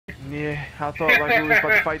Yeah, I thought like we was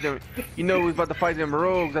about to fight them. You know, we was about to fight them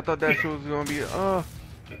rogues. I thought that shit was gonna be. That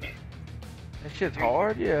shit's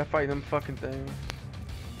hard. Yeah, fighting them fucking things.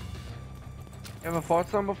 You ever fought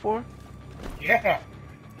some before? Yeah.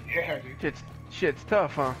 Yeah, dude. Shit's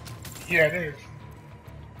tough, huh? Yeah, it is.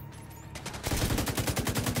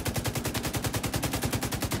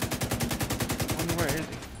 Where is he?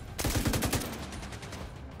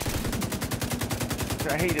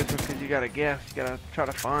 I hate this one because you gotta guess. You gotta try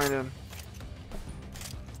to find him.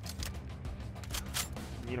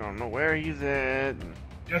 You don't know where he's at.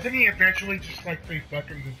 Doesn't he eventually just like say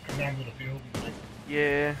fucking just come down to the field? And, like,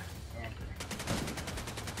 yeah. okay.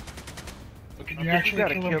 But can I you think actually you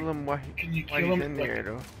gotta kill him while, can you while kill he's him in like, there,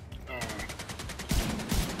 though?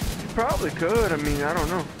 You probably could. I mean, I don't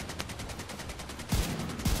know.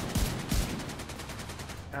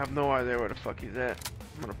 I have no idea where the fuck he's at.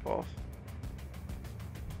 I'm gonna pause.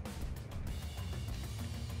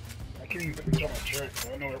 I can't even put this on my shirt, so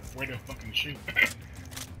I don't know where to fucking shoot.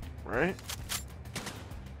 Right?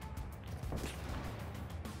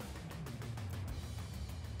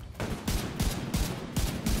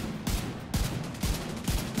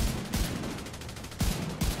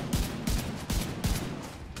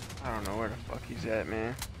 I don't know where the fuck he's at,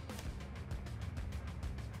 man.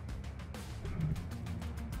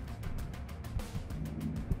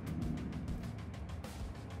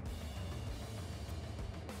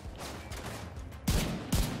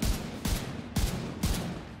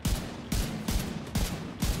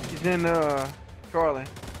 He's in, Charlie.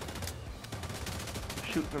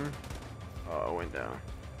 Shoot them. Oh, it went down.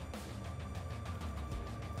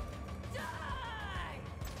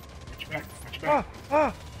 Watch back, watch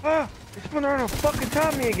back. It's spun around and fucking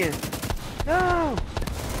caught me again. No!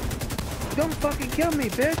 Don't fucking kill me,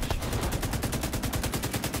 bitch!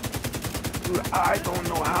 Dude, I don't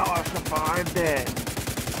know how I survived that.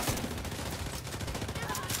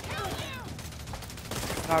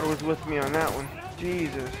 God was with me on that one.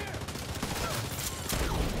 Jesus.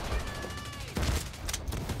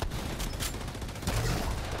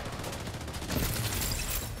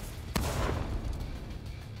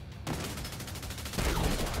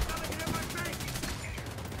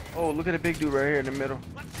 Oh, look at the big dude right here in the middle.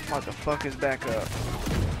 I'm about to fuck his back up.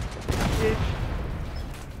 Bitch.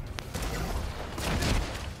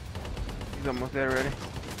 He's almost there already.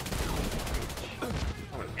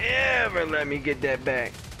 Don't ever let me get that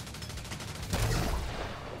back.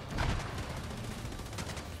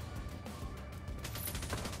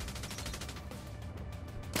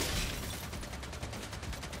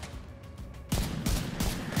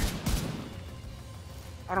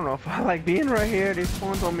 I don't know if I like being right here. They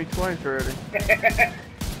spawned on me twice already.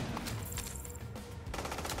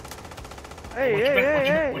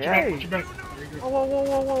 Hey. Oh,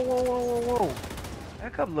 whoa.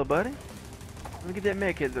 Back up, little buddy. Let me get that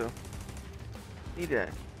med kit, though. Need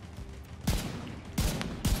that.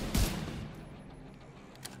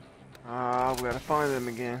 We gotta find them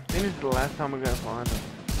again. I think this is the last time we gotta find them.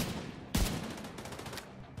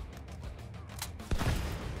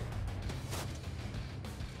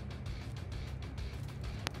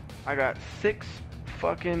 I got 6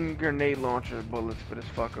 fucking grenade launcher bullets for this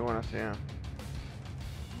fucker when I see him.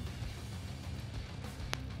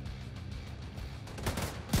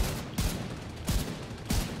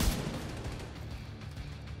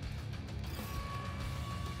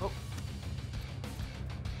 Oh.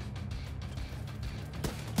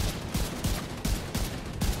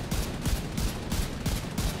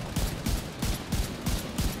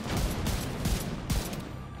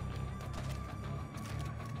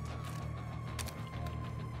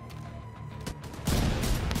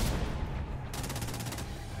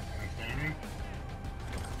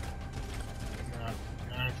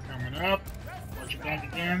 Up. Watch your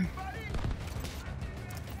back again.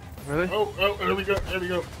 Really? Oh, there we go.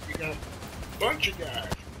 We got a bunch of guys.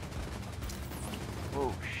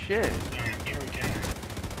 Oh shit.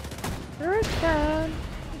 Turret time.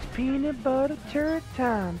 It's peanut butter turret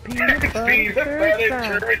time. Peanut butter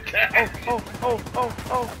turret time.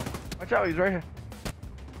 Oh. Watch out, he's right here.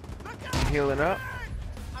 I'm healing up.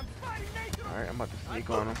 Alright, I'm about to sneak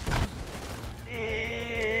on him.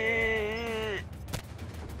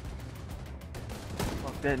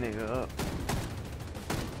 Fuck that nigga up.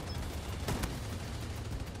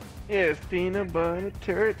 Yeah, it's peanut butter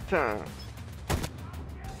turret time.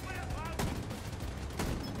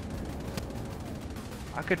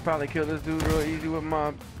 I could probably kill this dude real easy with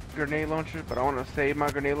my grenade launcher, but I want to save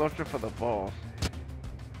my grenade launcher for the boss.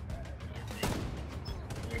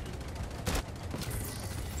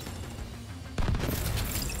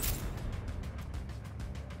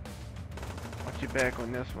 Watch your get back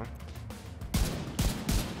on this one.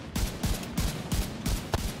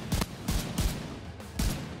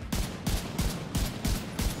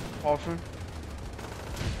 Awesome.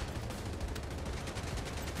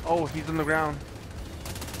 Oh, he's on the ground.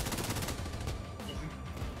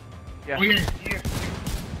 Yeah. Oh, yeah, yeah.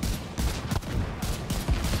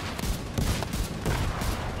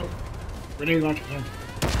 Oh, grenade launcher him.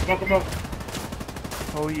 Fuck him up.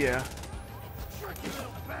 Oh, yeah.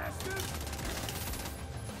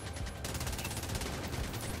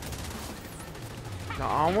 No,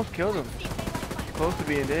 I almost killed him. He's close to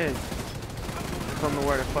being dead. I don't know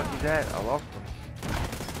where the fuck he's at. I lost him.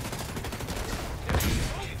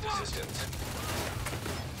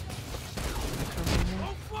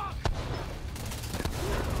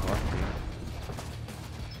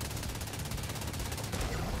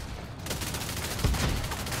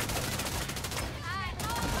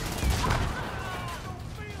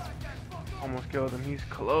 Almost killed him. He's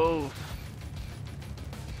close.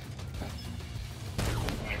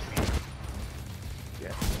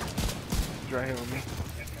 Yeah. He's right here with me.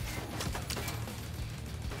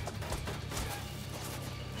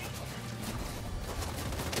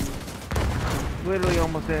 Literally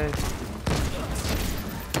almost dead.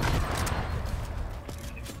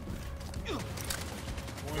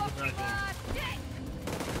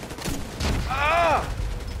 Ah!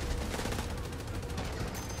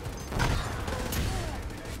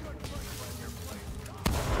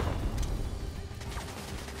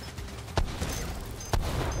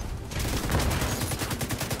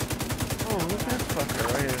 Oh, look at this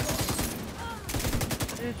fucker right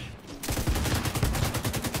here. Bitch.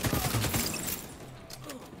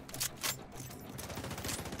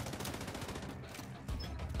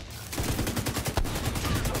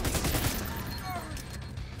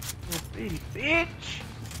 Bitch!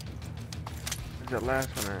 Where's that last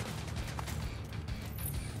one at?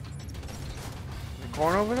 The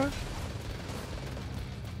corner over there?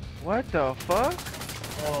 What the fuck?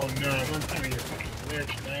 Oh no, don't tell me you're fucking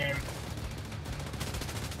glitch, man.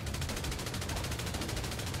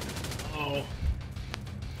 Oh.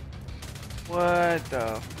 What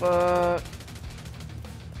the fuck?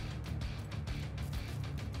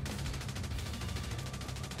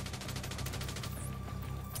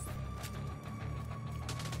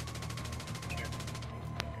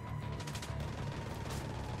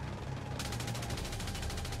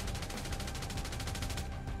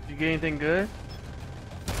 You get anything good?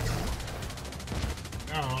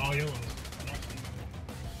 No, all yellows.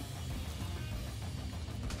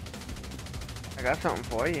 I got something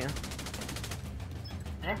for you.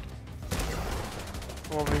 Huh?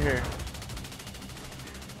 Come over here.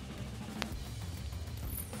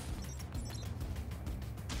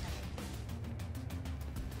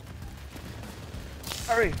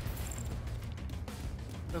 Hurry!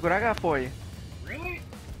 Look what I got for you. Really?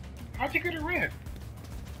 How'd you get a red?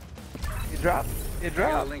 It dropped. It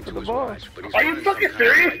dropped for the boss. Are you fucking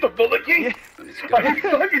serious? The bullet king? Yeah. Are you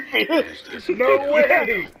fucking serious? No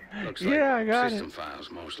way! Looks Yeah, like I got system it.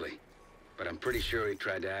 files mostly. But I'm pretty sure he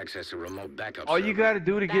tried to access a remote backup All server. you gotta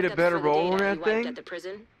do to get a Backups better for the roll on data that he wiped thing at the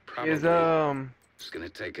prison? Probably. is It's gonna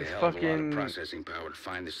take a it's hell of a lot fucking of processing power to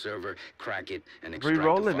find the server, crack it, and extract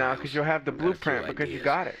re-roll the it now files. because you'll have the I've got a few blueprint because you ideas,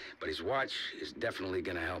 got it. But his watch is definitely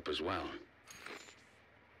gonna help as well.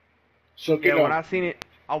 So Yeah, when I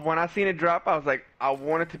seen it drop, I was like, I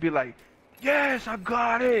wanted to be like, yes, I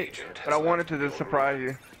got it, but I wanted to just surprise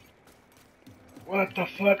you. What the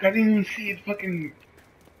fuck? I didn't even see it fucking.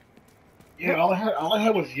 Yeah, all I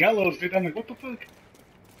had was yellows, dude. I'm like, what the fuck?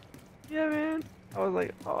 Yeah, man. I was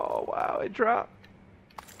like, oh wow, it dropped.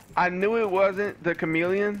 I knew it wasn't the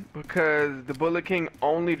chameleon because the Bullet King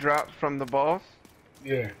only drops from the boss.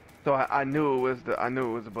 Yeah. So I knew it was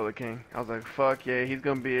the Bullet King. I was like, fuck yeah, he's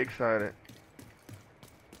gonna be excited.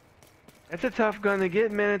 It's a tough gun to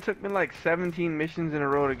get, man. It took me like 17 missions in a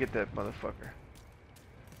row to get that motherfucker.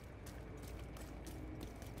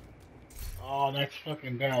 Oh, that's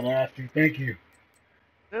fucking badass, dude. Thank you.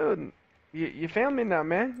 Dude, you found me now,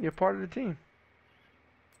 man. You're part of the team.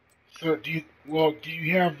 So do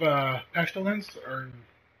you have pestilence or?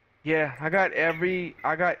 Yeah, I got every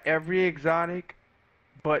exotic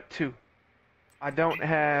but 2. I don't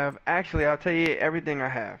have, actually I'll tell you everything I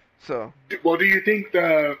have. So Well, do you think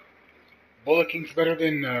the Bullet King's better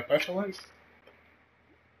than pestilence?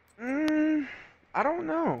 I don't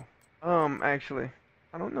know. Actually.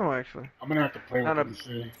 I don't know actually. I'm gonna have to play with Not it a- and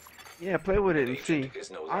see. Yeah, play with it and see.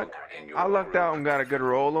 I lucked out and got a good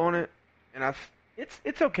roll on it, and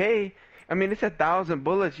it's okay. I mean, it's 1,000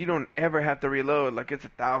 bullets. You don't ever have to reload. Like it's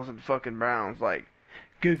 1,000 fucking rounds. Like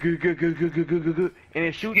and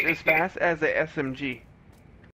it shoots as fast as the SMG.